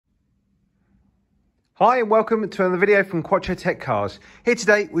Hi and welcome to another video from Quattro Tech Cars. Here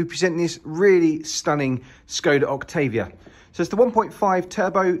today we present this really stunning ŠKODA Octavia. So it's the 1.5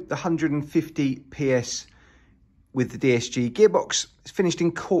 turbo, the 150 PS with the DSG gearbox. It's finished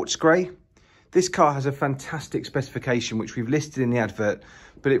in quartz grey. This car has a fantastic specification which we've listed in the advert,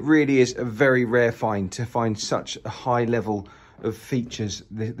 but it really is a very rare find to find such a high level of features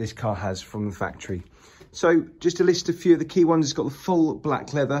this car has from the factory. So just to list a few of the key ones, it's got the full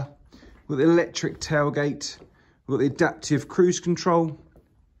black leather, we've got the electric tailgate, we've got the adaptive cruise control,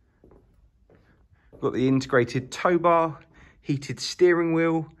 we've got the integrated tow bar, heated steering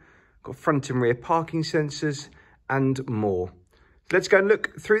wheel, got front and rear parking sensors and more. So let's go and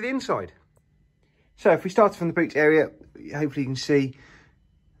look through the inside. So if we start from the boot area, hopefully you can see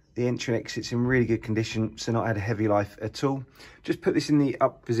the entry and exit's in really good condition, so not had a heavy life at all. Just put this in the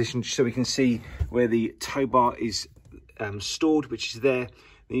up position just so we can see where the tow bar is stored, which is there.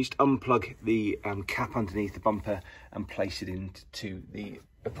 Then you just unplug the cap underneath the bumper and place it into the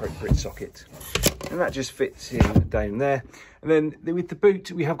appropriate socket. And that just fits in down there. And then with the boot,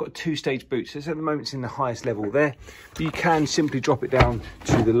 we have got a two-stage boot. So at the moment it's in the highest level there, but you can simply drop it down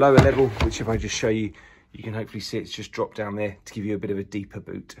to the lower level, which if I just show you, you can hopefully see it's just dropped down there to give you a bit of a deeper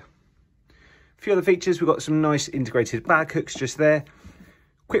boot. A few other features, we've got some nice integrated bag hooks just there.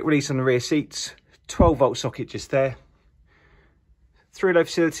 Quick release on the rear seats, 12-volt socket just there. 3-low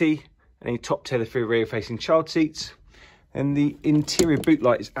facility, and a top tailor for rear facing child seats. And the interior boot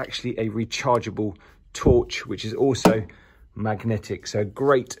light is actually a rechargeable torch, which is also magnetic. So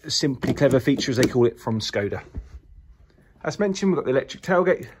great, simply clever feature as they call it from ŠKODA. As mentioned, we've got the electric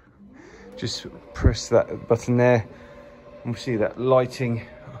tailgate. Just press that button there and we'll see that lighting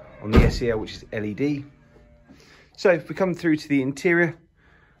on the SE L, which is LED. So if we come through to the interior,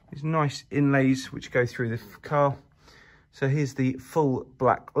 there's nice inlays which go through the car. So here's the full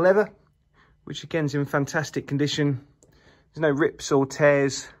black leather, which again is in fantastic condition. There's no rips or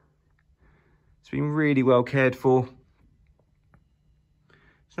tears. It's been really well cared for.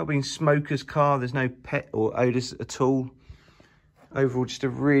 It's not been a smoker's car. There's no pet or odours at all. Overall, just a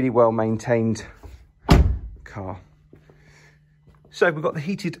really well maintained car. So we've got the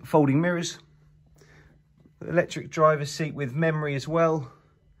heated folding mirrors, the electric driver's seat with memory as well.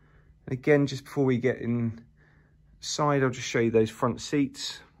 And again, just before we get inside, I'll just show you those front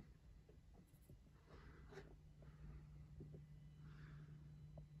seats.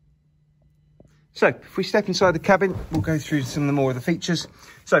 So if we step inside the cabin, we'll go through some of the more of the features.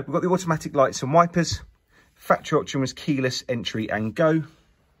 So we've got the automatic lights and wipers. Factory option was keyless entry and go.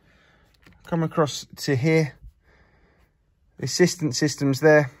 Come across to here. The assistance systems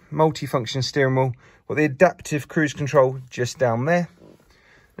there, multi-function steering wheel. Got the adaptive cruise control just down there.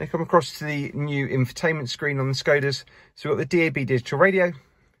 Then come across to the new infotainment screen on the ŠKODAs. So we've got the DAB digital radio.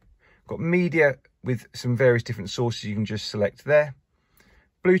 Got media with some various different sources you can just select there.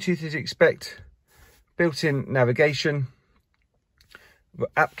 Bluetooth as you expect. Built-in navigation. We've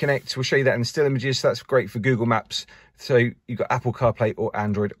got App Connect, we'll show you that in the still images, so that's great for Google Maps. So you've got Apple CarPlay or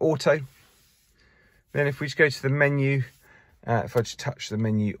Android Auto. Then if we just go to the menu, if I just touch the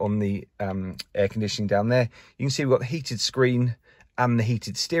menu on the air conditioning down there, you can see we've got the heated screen and the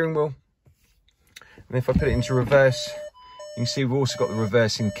heated steering wheel. And if I put it into reverse, you can see we've also got the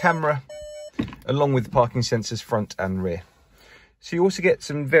reversing camera, along with the parking sensors front and rear. So you also get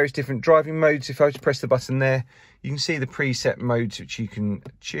some various different driving modes. If I just press the button there, you can see the preset modes which you can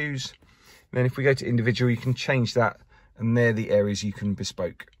choose. And then if we go to individual, you can change that, and they're the areas you can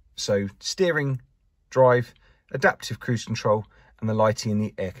bespoke. So steering, drive, adaptive cruise control, and the lighting and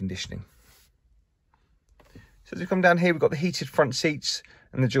the air conditioning. So as we come down here, we've got the heated front seats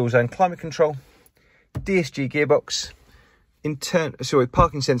and the dual zone climate control, DSG gearbox,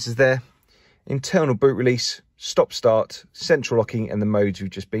 parking sensors there, internal boot release, stop start, central locking, and the modes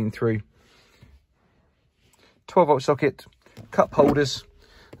we've just been through. 12-volt socket, cup holders,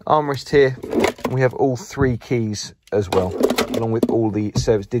 armrest here, and we have all 3 keys as well, along with all the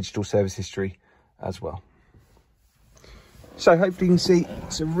digital service history as well. So hopefully you can see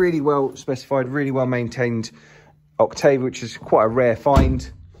it's a really well specified, really well maintained Octavia, which is quite a rare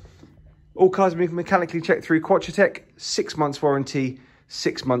find. All cars have been mechanically checked through Quattro Tech, 6 months warranty,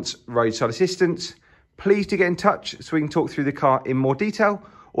 6 months roadside assistance. Please do get in touch so we can talk through the car in more detail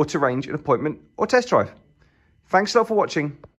or to arrange an appointment or test drive. Thanks a lot for watching.